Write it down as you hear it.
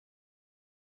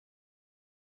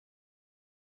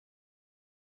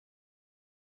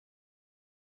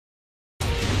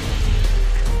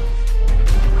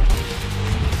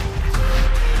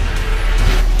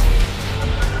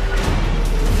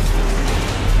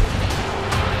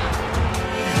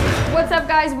What's up,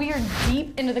 guys? We are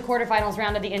deep into the quarterfinals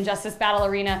round of the Injustice Battle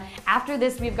Arena. After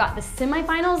this, we've got the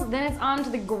semifinals, then it's on to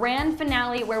the grand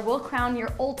finale where we'll crown your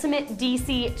ultimate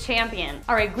DC champion.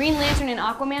 All right, Green Lantern and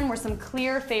Aquaman were some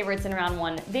clear favorites in round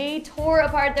one. They tore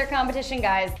apart their competition,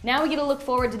 guys. Now we get to look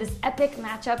forward to this epic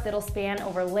matchup that'll span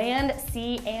over land,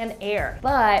 sea, and air.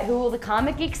 But who will the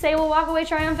comic geeks say will walk away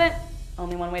triumphant?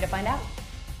 Only one way to find out.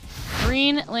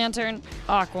 Green Lantern,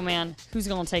 Aquaman. Who's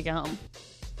gonna take it home?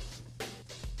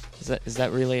 Is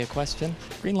that really a question?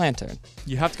 Green Lantern.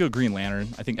 You have to go Green Lantern.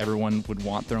 I think everyone would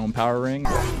want their own power ring.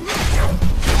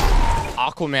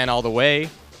 Aquaman all the way.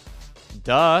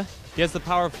 Duh. He has the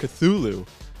power of Cthulhu.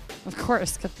 Of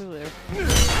course, Cthulhu.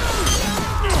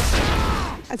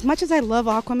 As much as I love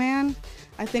Aquaman,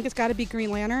 I think it's got to be Green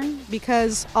Lantern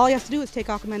because all he has to do is take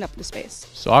Aquaman up into space.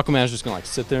 So Aquaman's just gonna like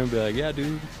sit there and be like, yeah,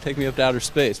 dude, take me up to outer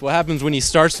space. What happens when he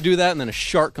starts to do that and then a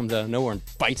shark comes out of nowhere and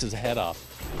bites his head off?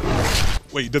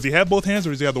 Wait, does he have both hands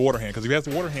or does he have the water hand? Because if he has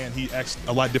the water hand, he acts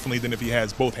a lot differently than if he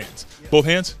has both hands. Both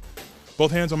hands?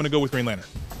 Both hands, I'm gonna go with Green Lantern.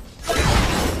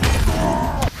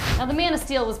 Now, the Man of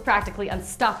Steel was practically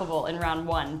unstoppable in round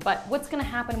one, but what's gonna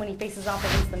happen when he faces off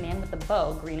against the man with the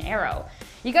bow, Green Arrow?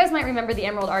 You guys might remember the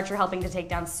Emerald Archer helping to take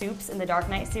down Supes in the Dark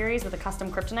Knight series with a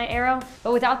custom kryptonite arrow,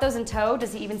 but without those in tow,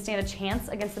 does he even stand a chance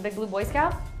against the Big Blue Boy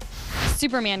Scout?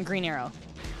 Superman, Green Arrow.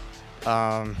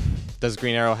 Does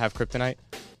Green Arrow have kryptonite?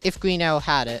 If Green Arrow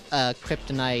had a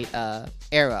kryptonite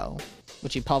arrow,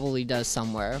 which he probably does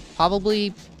somewhere,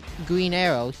 probably Green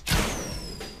Arrow.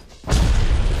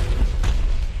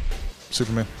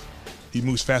 Superman. He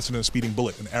moves faster than a speeding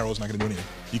bullet, and the arrow's not gonna do anything.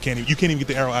 You can't even get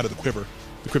the arrow out of the quiver,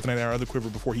 the kryptonite arrow out of the quiver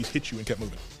before he's hit you and kept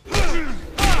moving.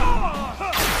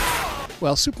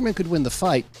 Well, Superman could win the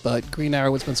fight, but Green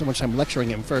Arrow would spend so much time lecturing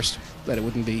him first that it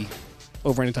wouldn't be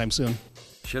over anytime soon.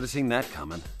 Should have seen that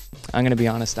coming. I'm gonna be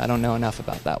honest, I don't know enough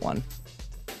about that one.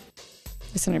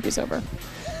 This interview's over.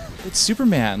 It's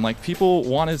Superman. Like, people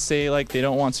want to say like they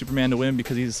don't want Superman to win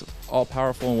because he's all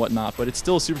powerful and whatnot, but it's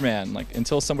still Superman. Like,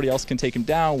 until somebody else can take him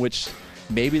down, which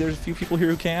maybe there's a few people here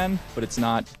who can, but it's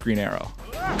not Green Arrow.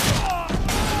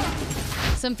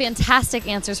 Some fantastic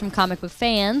answers from comic book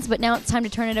fans, but now it's time to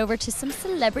turn it over to some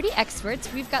celebrity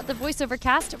experts. We've got the voiceover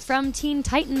cast from Teen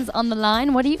Titans on the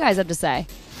line. What do you guys have to say?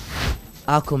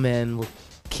 Aquaman will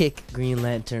kick Green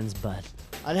Lantern's butt.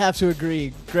 I'd have to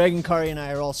agree. Greg and Kari and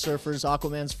I are all surfers.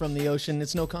 Aquaman's from the ocean.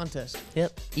 It's no contest.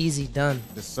 Yep, easy done.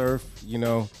 The surf, you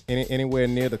know, anywhere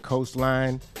near the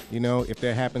coastline, you know, if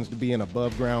there happens to be an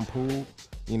above ground pool,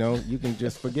 you know, you can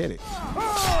just forget it.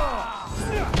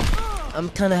 I'm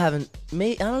kind of having,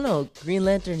 I don't know, Green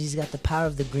Lantern, he's got the power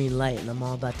of the green light, and I'm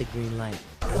all about the green light.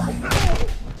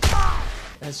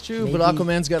 That's true, but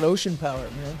Aquaman's got ocean power,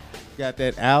 man. Got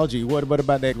that algae. What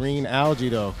about that green algae,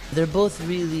 though? They're both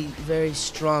really very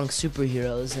strong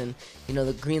superheroes, and, you know,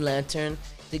 the Green Lantern,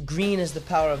 the green is the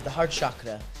power of the heart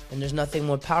chakra, and there's nothing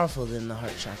more powerful than the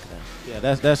heart chakra. Yeah,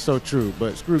 that's so true,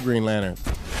 but screw Green Lantern.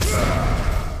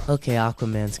 Okay,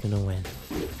 Aquaman's gonna win.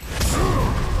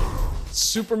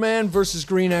 Superman versus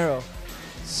Green Arrow.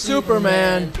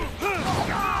 Superman.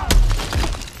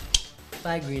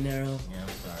 Bye, Green Arrow. Yeah, I'm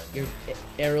sorry. Your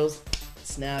arrows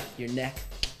snap, your neck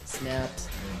snaps.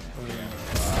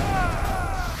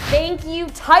 Thank you,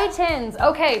 Titans!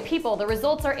 Okay, people, the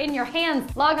results are in your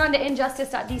hands. Log on to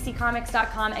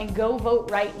injustice.dccomics.com and go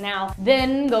vote right now.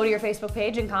 Then go to your Facebook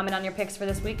page and comment on your picks for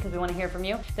this week because we want to hear from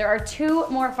you. There are 2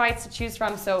 more fights to choose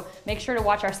from, so make sure to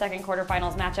watch our second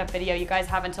quarterfinals matchup video. You guys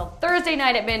have until Thursday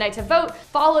night at midnight to vote,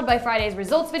 followed by Friday's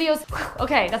results videos.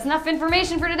 Okay, that's enough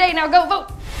information for today. Now go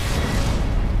vote!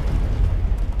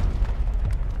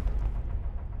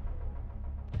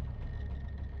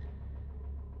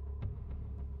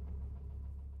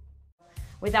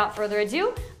 Without further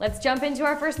ado, let's jump into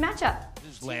our first matchup.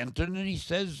 His lantern, and he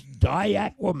says, "Die,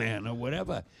 Aquaman," or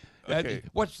whatever. Okay.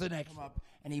 What's the next one?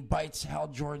 And he bites Hal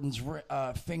Jordan's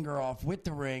finger off with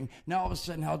the ring. Now all of a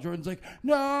sudden, Hal Jordan's like,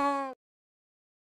 "No!"